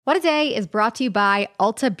What a Day is brought to you by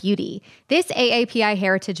Ulta Beauty. This AAPI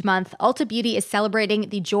Heritage Month, Ulta Beauty is celebrating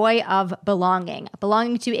the joy of belonging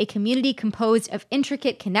to a community composed of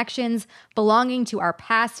intricate connections, belonging to our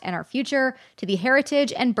past and our future, to the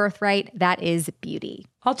heritage and birthright that is beauty.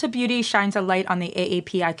 Ulta Beauty shines a light on the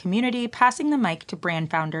AAPI community, passing the mic to brand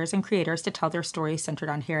founders and creators to tell their stories centered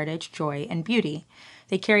on heritage, joy, and beauty.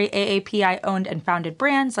 They carry AAPI-owned and founded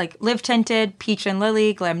brands like Live Tinted, Peach and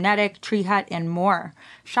Lily, Glamnetic, Tree Hut, and more.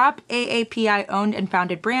 Shop AAPI-owned and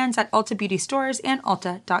founded brands at Ulta Beauty stores and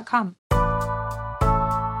Ulta.com.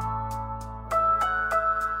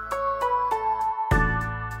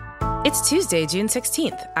 It's Tuesday, June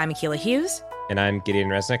 16th. I'm Akilah Hughes. And I'm Gideon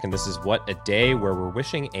Resnick, and this is What a Day, where we're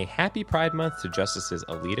wishing a happy Pride Month to Justices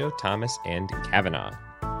Alito, Thomas, and Kavanaugh.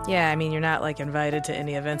 Yeah, I mean, you're not, invited to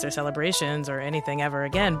any events or celebrations or anything ever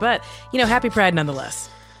again, but, happy Pride nonetheless.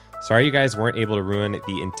 Sorry you guys weren't able to ruin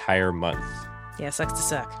the entire month. Yeah, sucks to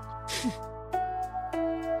suck.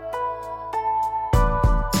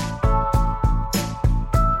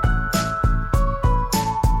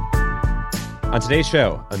 On today's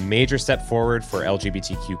show, a major step forward for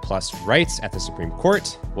LGBTQ plus rights at the Supreme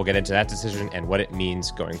Court. We'll get into that decision and what it means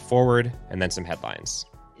going forward, and then some headlines.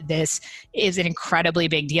 This is an incredibly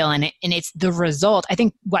big deal, and it's the result. I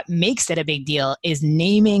think what makes it a big deal is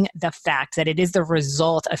naming the fact that it is the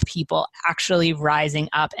result of people actually rising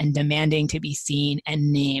up and demanding to be seen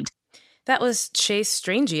and named. That was Chase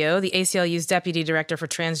Strangio, the ACLU's Deputy Director for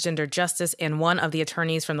Transgender Justice and one of the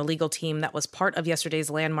attorneys from the legal team that was part of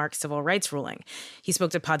yesterday's landmark civil rights ruling. He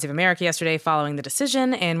spoke to Pod Save America yesterday following the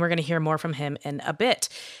decision, and we're going to hear more from him in a bit.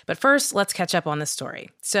 But first, let's catch up on this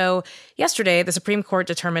story. So yesterday, the Supreme Court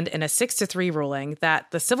determined in a 6-3 ruling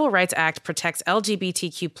that the Civil Rights Act protects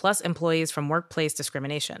LGBTQ plus employees from workplace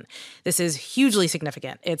discrimination. This is hugely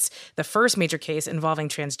significant. It's the first major case involving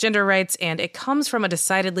transgender rights, and it comes from a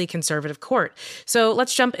decidedly conservative court. So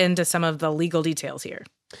let's jump into some of the legal details here.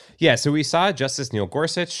 Yeah, so we saw Justice Neil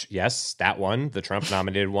Gorsuch, yes, that one, the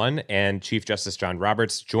Trump-nominated one, and Chief Justice John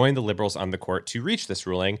Roberts joined the liberals on the court to reach this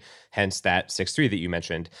ruling, hence that 6-3 that you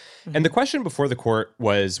mentioned. Mm-hmm. And the question before the court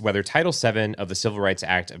was whether Title VII of the Civil Rights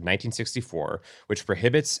Act of 1964, which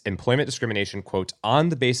prohibits employment discrimination, quote, on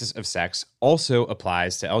the basis of sex, also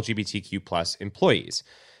applies to LGBTQ plus employees.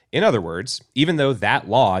 In other words, even though that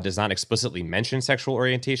law does not explicitly mention sexual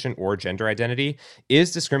orientation or gender identity,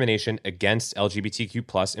 is discrimination against LGBTQ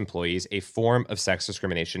plus employees a form of sex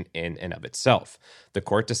discrimination in and of itself? The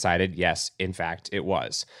court decided, yes, in fact, it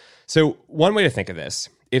was. So one way to think of this,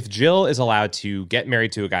 if Jill is allowed to get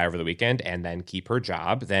married to a guy over the weekend and then keep her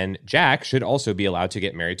job, then Jack should also be allowed to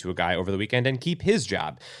get married to a guy over the weekend and keep his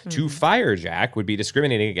job. Mm-hmm. To fire Jack would be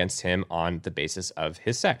discriminating against him on the basis of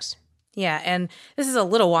his sex. Yeah, and this is a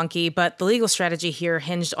little wonky, but the legal strategy here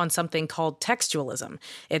hinged on something called textualism.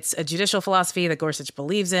 It's a judicial philosophy that Gorsuch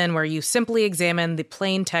believes in, where you simply examine the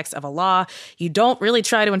plain text of a law. You don't really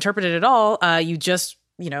try to interpret it at all. You just,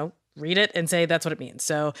 read it and say that's what it means.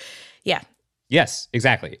 So, yeah. Yes,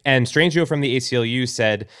 exactly. And Strangio from the ACLU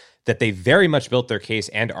said that they very much built their case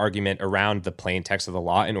and argument around the plain text of the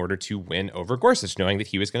law in order to win over Gorsuch, knowing that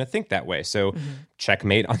he was going to think that way. So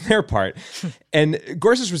checkmate on their part. And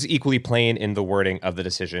Gorsuch was equally plain in the wording of the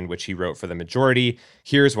decision, which he wrote for the majority.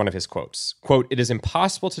 Here's one of his quotes. Quote, "It is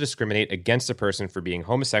impossible to discriminate against a person for being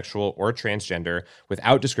homosexual or transgender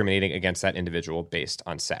without discriminating against that individual based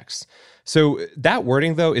on sex." So that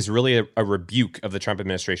wording, though, is really a rebuke of the Trump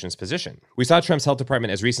administration's position. We saw Trump's health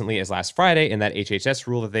department as recently as last Friday in that HHS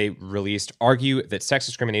rule that they released argue that sex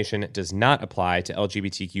discrimination does not apply to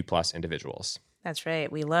LGBTQ plus individuals. That's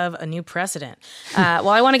right. We love a new precedent. Well,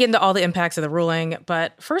 I want to get into all the impacts of the ruling,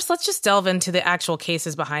 but first let's just delve into the actual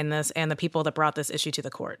cases behind this and the people that brought this issue to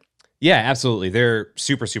the court. Yeah, absolutely. They're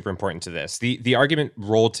super, super important to this. The argument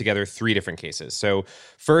rolled together 3 different cases. So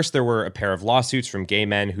first, there were a pair of lawsuits from gay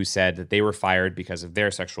men who said that they were fired because of their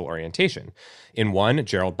sexual orientation. In one,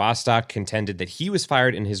 Gerald Bostock contended that he was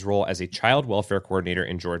fired in his role as a child welfare coordinator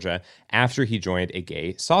in Georgia after he joined a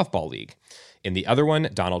gay softball league. In the other one,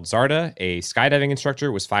 Donald Zarda, a skydiving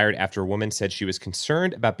instructor, was fired after a woman said she was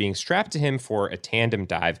concerned about being strapped to him for a tandem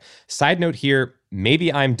dive. Side note here,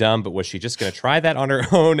 maybe I'm dumb, but was she just going to try that on her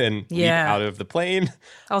own and leap out of the plane?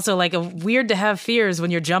 Also, weird to have fears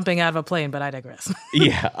when you're jumping out of a plane, but I digress.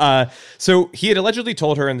 Yeah. So he had allegedly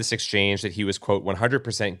told her in this exchange that he was, quote,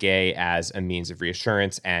 100% gay as a means of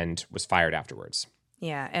reassurance and was fired afterwards.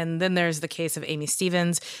 Yeah, and then there's the case of Amy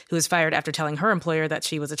Stevens, who was fired after telling her employer that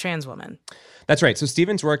she was a trans woman. That's right. So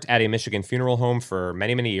Stevens worked at a Michigan funeral home for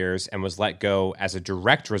many, many years and was let go as a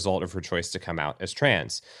direct result of her choice to come out as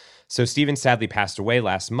trans. So Stevens sadly passed away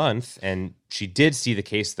last month, and she did see the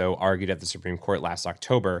case, though, argued at the Supreme Court last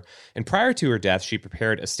October. And prior to her death, she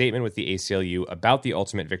prepared a statement with the ACLU about the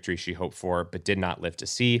ultimate victory she hoped for, but did not live to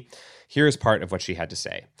see. Here is part of what she had to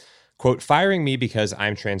say. Quote, firing me because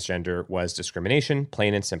I'm transgender was discrimination,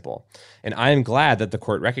 plain and simple. And I am glad that the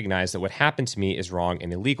court recognized that what happened to me is wrong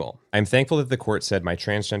and illegal. I'm thankful that the court said my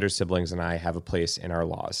transgender siblings and I have a place in our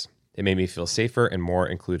laws. It made me feel safer and more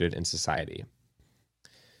included in society.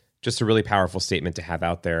 Just a really powerful statement to have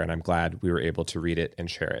out there, and I'm glad we were able to read it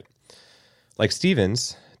and share it. Like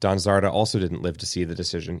Stevens, Don Zarda also didn't live to see the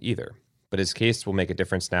decision either, but his case will make a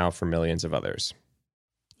difference now for millions of others.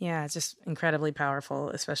 Yeah, it's just incredibly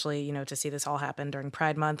powerful, especially, to see this all happen during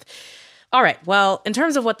Pride Month. All right. Well, in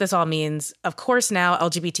terms of what this all means, of course, now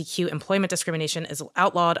LGBTQ employment discrimination is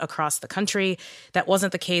outlawed across the country. That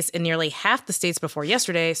wasn't the case in nearly half the states before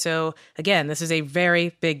yesterday. So again, this is a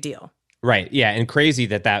very big deal. Right. Yeah. And crazy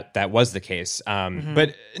that was the case.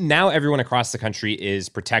 But now everyone across the country is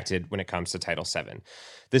protected when it comes to Title VII.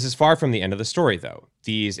 This is far from the end of the story, though.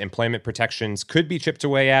 These employment protections could be chipped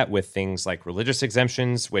away at with things like religious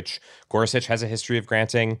exemptions, which Gorsuch has a history of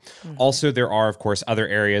granting. Also, there are, of course, other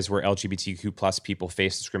areas where LGBTQ plus people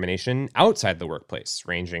face discrimination outside the workplace,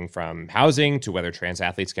 ranging from housing to whether trans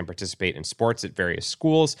athletes can participate in sports at various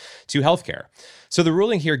schools to healthcare. So the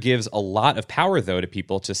ruling here gives a lot of power, though, to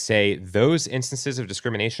people to say those instances of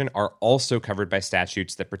discrimination are also covered by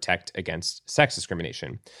statutes that protect against sex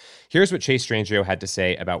discrimination. Here's what Chase Strangio had to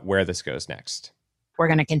say about where this goes next. We're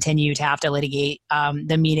going to continue to have to litigate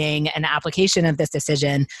the meaning and application of this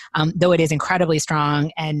decision, though it is incredibly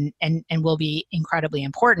strong and will be incredibly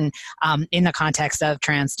important in the context of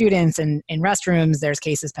trans students and in restrooms. There's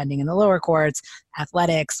cases pending in the lower courts.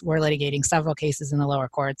 Athletics, we're litigating several cases in the lower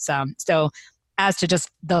courts. So as to just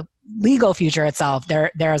the legal future itself,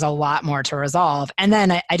 there's a lot more to resolve. And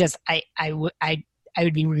then I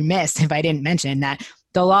would be remiss if I didn't mention that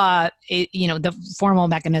the law, the formal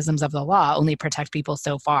mechanisms of the law only protect people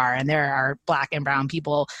so far. And there are Black and brown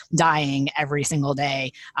people dying every single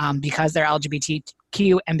day because they're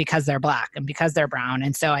LGBTQ and because they're Black and because they're brown.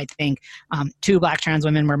 And so I think 2 Black trans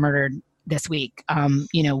women were murdered this week.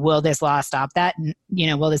 Will this law stop that?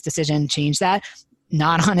 Will this decision change that?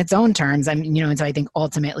 Not on its own terms. And so I think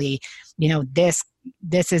ultimately, this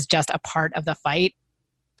is just a part of the fight.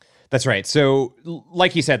 That's right. So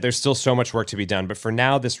like you said, there's still so much work to be done, but for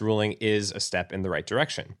now, this ruling is a step in the right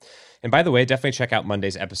direction. And by the way, definitely check out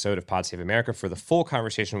Monday's episode of Pod Save America for the full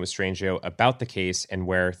conversation with Strangio about the case and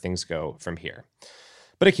where things go from here.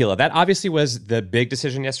 But Akilah, that obviously was the big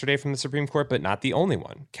decision yesterday from the Supreme Court, but not the only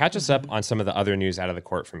one. Catch us up on some of the other news out of the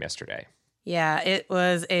court from yesterday. Yeah, it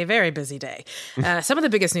was a very busy day. Some of the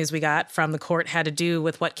biggest news we got from the court had to do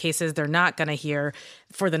with what cases they're not going to hear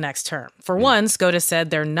for the next term. For one, SCOTUS said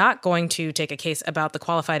they're not going to take a case about the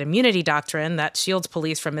qualified immunity doctrine that shields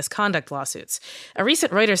police from misconduct lawsuits. A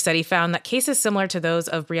recent Reuters study found that cases similar to those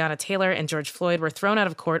of Breonna Taylor and George Floyd were thrown out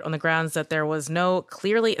of court on the grounds that there was no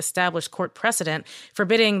clearly established court precedent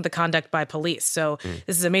forbidding the conduct by police. So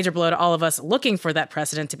this is a major blow to all of us looking for that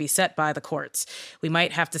precedent to be set by the courts. We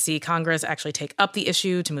might have to see Congress actually take up the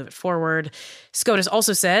issue to move it forward. SCOTUS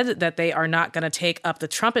also said that they are not going to take up the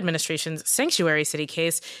Trump administration's sanctuary city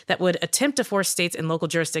case that would attempt to force states and local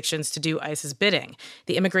jurisdictions to do ICE's bidding.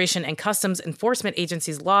 The Immigration and Customs Enforcement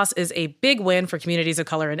Agency's loss is a big win for communities of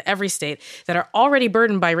color in every state that are already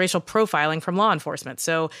burdened by racial profiling from law enforcement.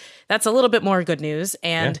 So that's a little bit more good news.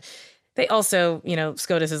 And they also,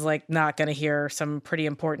 SCOTUS is not going to hear some pretty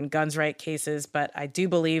important guns right cases, but I do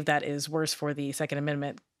believe that is worse for the Second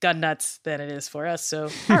Amendment gun nuts than it is for us. So,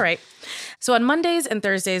 all right. So on Mondays and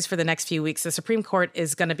Thursdays for the next few weeks, the Supreme Court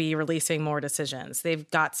is going to be releasing more decisions. They've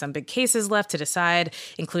got some big cases left to decide,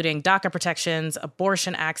 including DACA protections,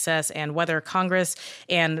 abortion access, and whether Congress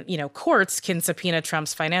and, courts can subpoena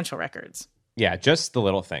Trump's financial records. Yeah, just the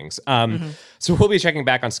little things. So we'll be checking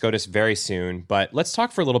back on SCOTUS very soon, but let's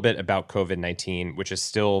talk for a little bit about COVID-19, which is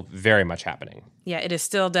still very much happening. Yeah, it is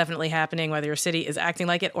still definitely happening, whether your city is acting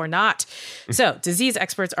like it or not. So disease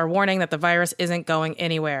experts are warning that the virus isn't going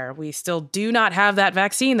anywhere. We still do not have that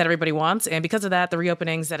vaccine that everybody wants. And because of that, the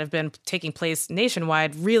reopenings that have been taking place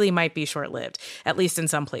nationwide really might be short-lived, at least in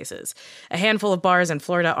some places. A handful of bars in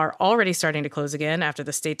Florida are already starting to close again after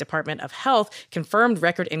the State Department of Health confirmed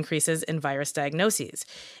record increases in virus diagnoses.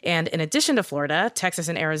 And in addition to Florida, Texas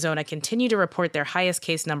and Arizona continue to report their highest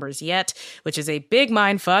case numbers yet, which is a big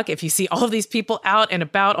mindfuck if you see all of these people out and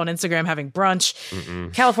about on Instagram having brunch.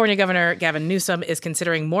 California Governor Gavin Newsom is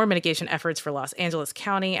considering more mitigation efforts for Los Angeles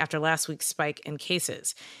County after last week's spike in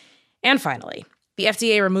cases. And finally, The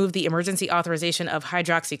FDA removed the emergency authorization of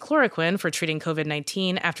hydroxychloroquine for treating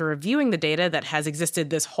COVID-19 after reviewing the data that has existed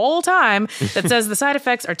this whole time that says the side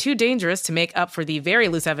effects are too dangerous to make up for the very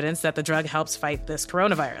loose evidence that the drug helps fight this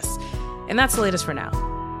coronavirus. And that's the latest for now.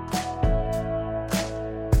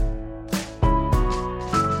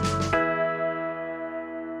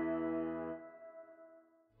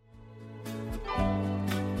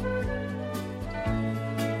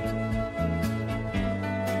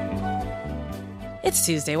 It's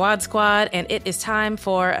Tuesday WAD Squad, and it is time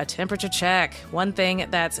for a temperature check. One thing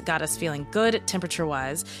that's got us feeling good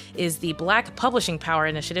temperature-wise is the Black Publishing Power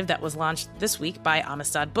initiative that was launched this week by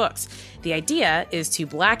Amistad Books. The idea is to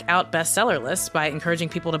black out bestseller lists by encouraging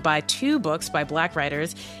people to buy 2 books by Black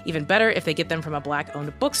writers, even better if they get them from a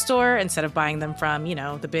Black-owned bookstore instead of buying them from,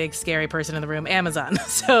 the big scary person in the room, Amazon.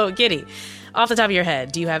 So, Giddy, off the top of your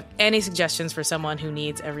head, do you have any suggestions for someone who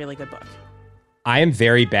needs a really good book? I am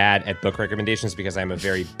very bad at book recommendations because I'm a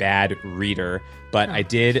very bad reader, but I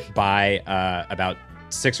did buy about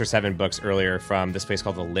 6 or 7 books earlier from this place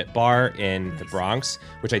called the Lit Bar in the Bronx,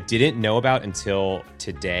 which I didn't know about until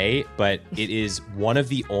today, but it is one of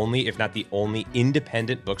the only, if not the only,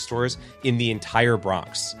 independent bookstores in the entire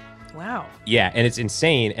Bronx. Wow. Yeah, and it's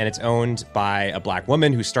insane, and it's owned by a Black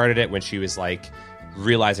woman who started it when she was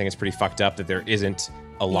realizing it's pretty fucked up that there isn't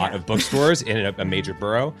a lot of bookstores in a major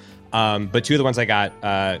borough. But 2 of the ones I got,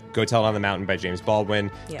 Go Tell It on the Mountain by James Baldwin,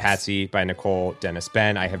 Patsy by Nicole Dennis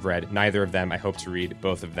Benn. I have read neither of them. I hope to read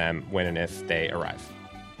both of them when and if they arrive.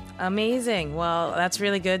 Amazing. Well, that's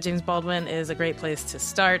really good. James Baldwin is a great place to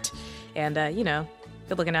start. And,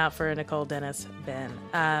 good looking out for Nicole Dennis Benn.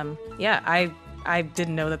 I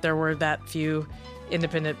didn't know that there were that few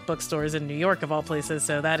independent bookstores in New York, of all places,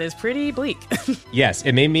 so that is pretty bleak. Yes,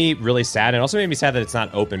 it made me really sad. It also made me sad that it's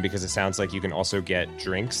not open because it sounds like you can also get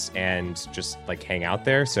drinks and just hang out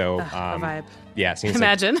there. So, a vibe. Yeah, seems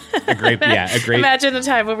Imagine. a great. Imagine a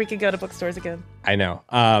time where we could go to bookstores again. I know.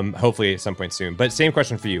 Hopefully at some point soon. But same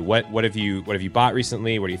question for you. What have you bought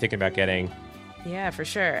recently? What are you thinking about getting? Yeah, for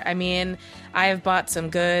sure. I mean, I have bought some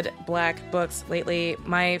good Black books lately.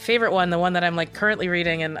 My favorite one, the one that I'm currently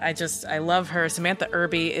reading, and I love her, Samantha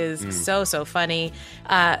Irby, is so funny.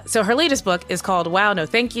 So her latest book is called Wow, No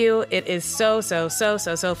Thank You. It is so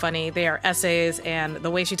funny. They are essays, and the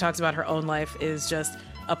way she talks about her own life is just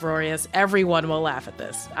uproarious. Everyone will laugh at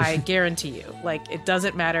this. I guarantee you. It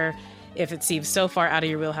doesn't matter if it seems so far out of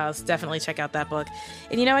your wheelhouse. Definitely check out that book.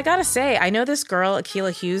 And I gotta say, I know this girl,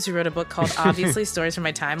 Akilah Hughes, who wrote a book called Obviously Stories from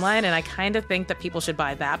My Timeline, and I kind of think that people should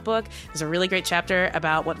buy that book. There's a really great chapter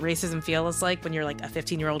about what racism feels like when you're a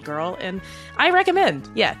 15-year-old girl, and I recommend.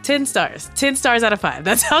 10 stars. 10 stars out of 5.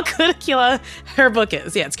 That's how good Akilah, her book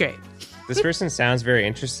is. Yeah, it's great. This person sounds very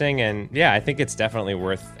interesting, and yeah, I think it's definitely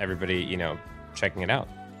worth everybody, checking it out.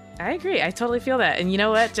 I agree. I totally feel that. And you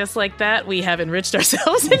know what? Just like that, we have enriched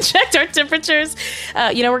ourselves and checked our temperatures.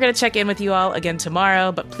 We're going to check in with you all again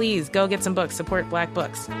tomorrow, but please go get some books. Support Black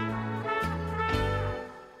books.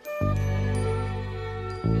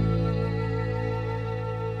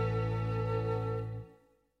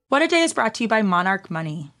 What a Day is brought to you by Monarch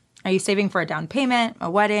Money. Are you saving for a down payment,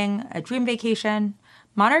 a wedding, a dream vacation?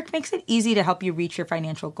 Monarch makes it easy to help you reach your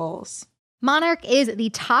financial goals. Monarch is the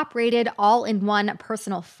top-rated all-in-one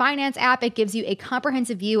personal finance app. It gives you a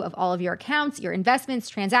comprehensive view of all of your accounts, your investments,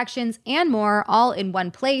 transactions, and more, all in one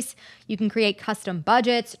place. You can create custom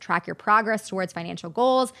budgets, track your progress towards financial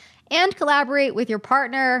goals, and collaborate with your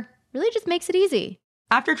partner. Really just makes it easy.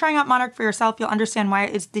 After trying out Monarch for yourself, you'll understand why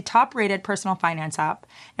it's the top-rated personal finance app.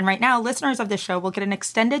 And right now, listeners of this show will get an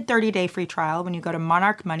extended 30-day free trial when you go to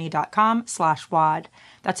monarchmoney.com/WAD.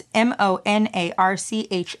 That's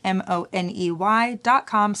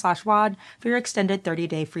monarchmoney.com/WAD for your extended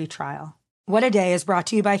 30-day free trial. What a Day is brought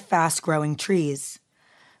to you by Fast Growing Trees.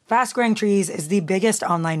 Fast Growing Trees is the biggest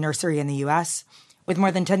online nursery in the U.S., with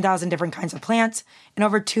more than 10,000 different kinds of plants and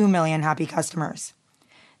over 2 million happy customers.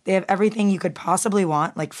 They have everything you could possibly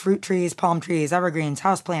want, like fruit trees, palm trees, evergreens,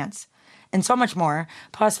 houseplants, and so much more.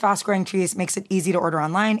 Plus, Fast Growing Trees makes it easy to order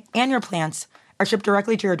online, and your plants are shipped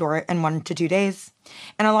directly to your door in 1 to 2 days.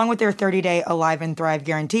 And along with their 30-day Alive and Thrive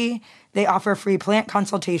guarantee, they offer free plant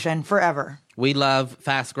consultation forever. We love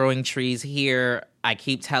Fast Growing Trees here. I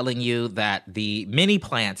keep telling you that the mini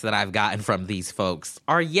plants that I've gotten from these folks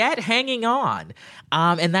are yet hanging on.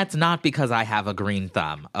 And that's not because I have a green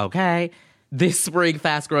thumb, okay? This spring,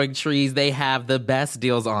 Fast Growing Trees, they have the best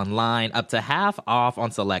deals online, up to half off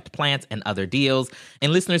on select plants and other deals.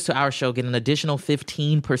 And listeners to our show get an additional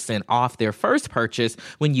 15% off their first purchase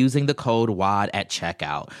when using the code WAD at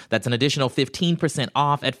checkout. That's an additional 15%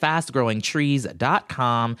 off at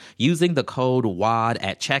fastgrowingtrees.com using the code WAD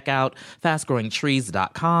at checkout.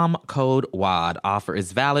 Fastgrowingtrees.com, code WAD. Offer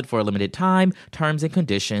is valid for a limited time. Terms and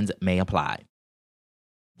conditions may apply.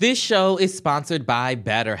 This show is sponsored by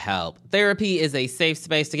BetterHelp. Therapy is a safe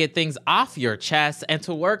space to get things off your chest and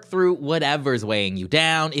to work through whatever's weighing you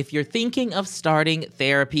down. If you're thinking of starting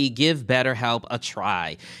therapy, give BetterHelp a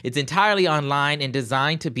try. It's entirely online and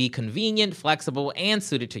designed to be convenient, flexible, and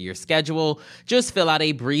suited to your schedule. Just fill out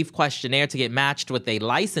a brief questionnaire to get matched with a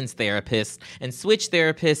licensed therapist and switch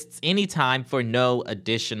therapists anytime for no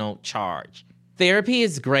additional charge. Therapy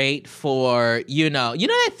is great for, you know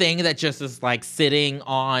that thing that just is like sitting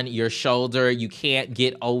on your shoulder, you can't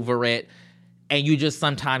get over it, and you just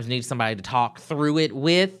sometimes need somebody to talk through it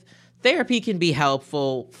with? Therapy can be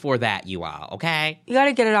helpful for that, you all, okay? You got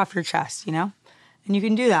to get it off your chest, And you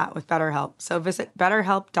can do that with BetterHelp. So visit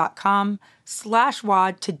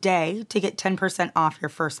betterhelp.com/WAD today to get 10% off your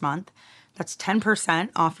first month. That's 10%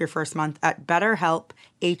 off your first month at betterhelp,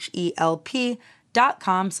 HELP.com/WAD.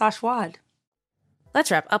 Let's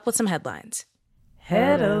wrap up with some headlines.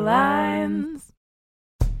 Headlines.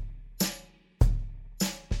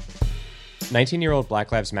 19-year-old Black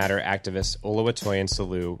Lives Matter activist Oluwatoyin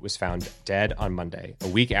Saliu was found dead on Monday, a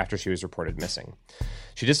week after she was reported missing.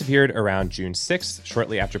 She disappeared around June 6th,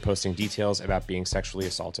 shortly after posting details about being sexually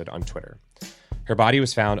assaulted on Twitter. Her body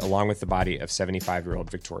was found along with the body of 75-year-old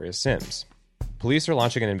Victoria Sims. Police are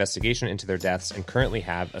launching an investigation into their deaths and currently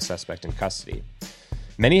have a suspect in custody.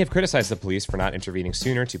 Many have criticized the police for not intervening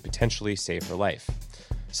sooner to potentially save her life.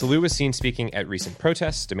 Saliu was seen speaking at recent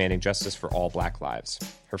protests demanding justice for all Black lives.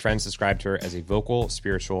 Her friends described her as a vocal,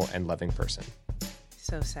 spiritual, and loving person.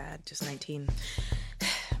 So sad, just 19.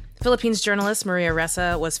 Philippines journalist Maria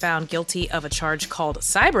Ressa was found guilty of a charge called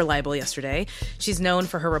cyber libel yesterday. She's known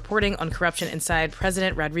for her reporting on corruption inside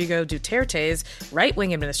President Rodrigo Duterte's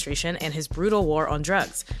right-wing administration and his brutal war on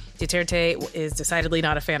drugs. Duterte is decidedly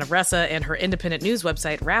not a fan of Ressa and her independent news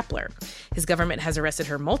website, Rappler. His government has arrested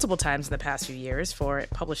her multiple times in the past few years for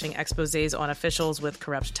publishing exposés on officials with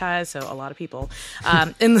corrupt ties, so a lot of people.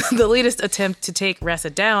 In the latest attempt to take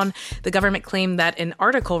Ressa down, the government claimed that an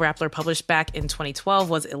article Rappler published back in 2012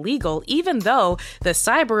 was illegal, even though the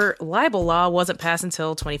cyber libel law wasn't passed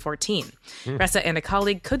until 2014. Ressa and a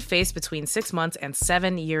colleague could face between 6 months and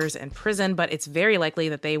 7 years in prison, but it's very likely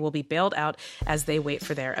that they will be bailed out as they wait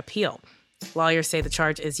for their appeal. Lawyers say the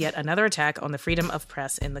charge is yet another attack on the freedom of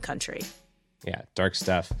press in the country. Yeah, dark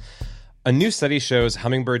stuff. A new study shows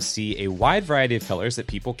hummingbirds see a wide variety of colors that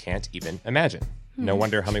people can't even imagine. No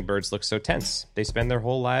wonder hummingbirds look so tense. They spend their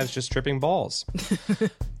whole lives just tripping balls.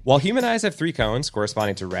 While human eyes have 3 cones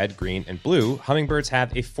corresponding to red, green, and blue, hummingbirds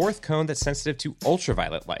have a 4th cone that's sensitive to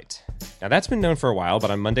ultraviolet light. Now, that's been known for a while, but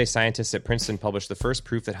on Monday, scientists at Princeton published the first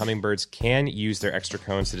proof that hummingbirds can use their extra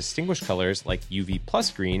cones to distinguish colors like UV plus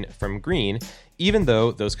green from green, even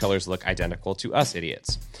though those colors look identical to us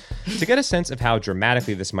idiots. To get a sense of how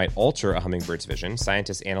dramatically this might alter a hummingbird's vision,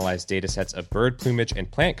 scientists analyzed data sets of bird plumage and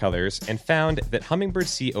plant colors and found that hummingbirds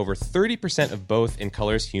see over 30% of both in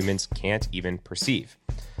colors humans can't even perceive.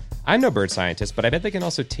 I'm no bird scientist, but I bet they can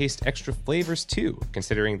also taste extra flavors too,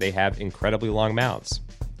 considering they have incredibly long mouths.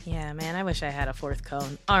 Yeah, man, I wish I had a 4th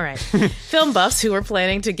cone. All right. Film buffs who are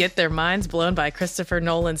planning to get their minds blown by Christopher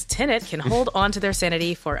Nolan's Tenet can hold on to their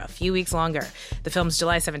sanity for a few weeks longer. The film's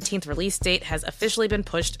July 17th release date has officially been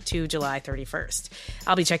pushed to July 31st.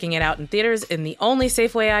 I'll be checking it out in theaters in the only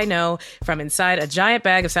safe way I know, from inside a giant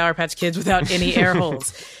bag of Sour Patch Kids without any air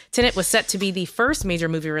holes. Tenet was set to be the first major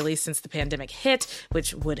movie release since the pandemic hit,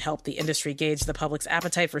 which would help the industry gauge the public's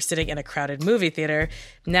appetite for sitting in a crowded movie theater.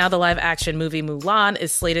 Now the live-action movie Mulan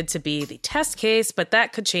is slated to be the test case, but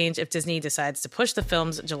that could change if Disney decides to push the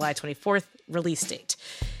film's July 24th release date.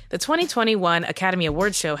 The 2021 Academy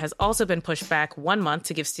Awards show has also been pushed back 1 month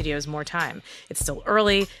to give studios more time. It's still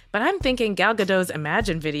early, but I'm thinking Gal Gadot's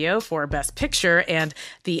Imagine video for Best Picture and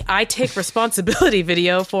the I Take Responsibility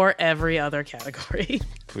video for every other category.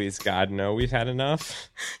 Please, God, no, we've had enough.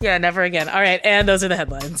 Yeah, never again. All right, and those are the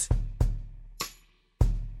headlines.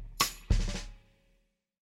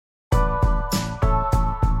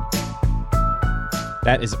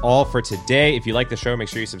 That is all for today. If you like the show, make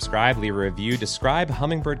sure you subscribe, leave a review, describe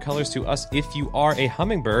hummingbird colors to us if you are a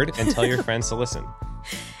hummingbird, and tell your friends to listen.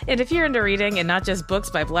 And if you're into reading and not just books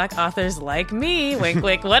by Black authors like me, wink,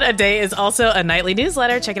 wink, What a Day is also a nightly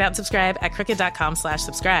newsletter. Check it out and subscribe at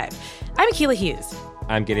crooked.com/subscribe. I'm Akilah Hughes.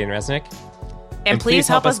 I'm Gideon Resnick. And please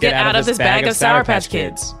help us get out of this bag of Sour Patch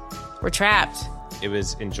Kids. We're trapped. It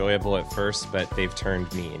was enjoyable at first, but they've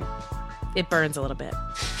turned mean. It burns a little bit.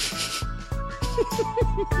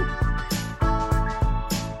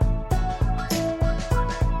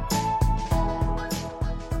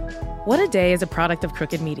 What a Day is a product of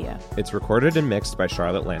Crooked Media. It's recorded and mixed by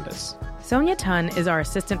Charlotte Landis. Sonia Tun is our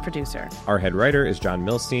assistant producer. Our head writer is John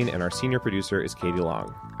Milstein, and our senior producer is Katie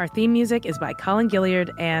Long. Our theme music is by Colin Gilliard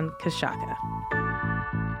and Kashaka.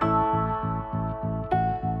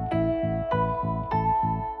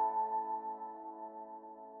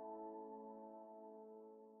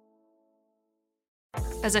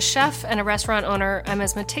 As a chef and a restaurant owner, I'm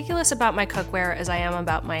as meticulous about my cookware as I am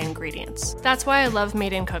about my ingredients. That's why I love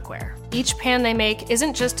Made in Cookware. Each pan they make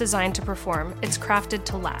isn't just designed to perform, it's crafted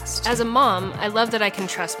to last. As a mom, I love that I can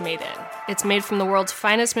trust Made In. It's made from the world's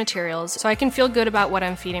finest materials, so I can feel good about what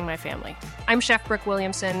I'm feeding my family. I'm Chef Brooke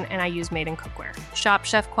Williamson, and I use Made in Cookware. Shop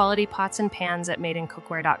chef quality pots and pans at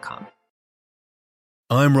madeincookware.com.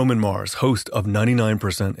 I'm Roman Mars, host of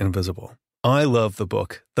 99% Invisible. I love the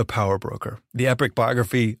book, The Power Broker, the epic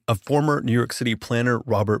biography of former New York City planner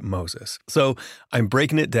Robert Moses. So I'm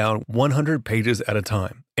breaking it down 100 pages at a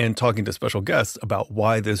time and talking to special guests about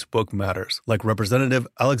why this book matters, like Representative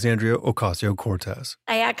Alexandria Ocasio-Cortez.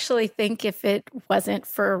 I actually think if it wasn't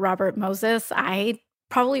for Robert Moses, I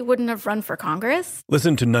probably wouldn't have run for Congress.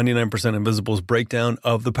 Listen to 99% Invisible's breakdown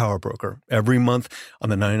of The Power Broker every month on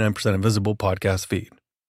the 99% Invisible podcast feed.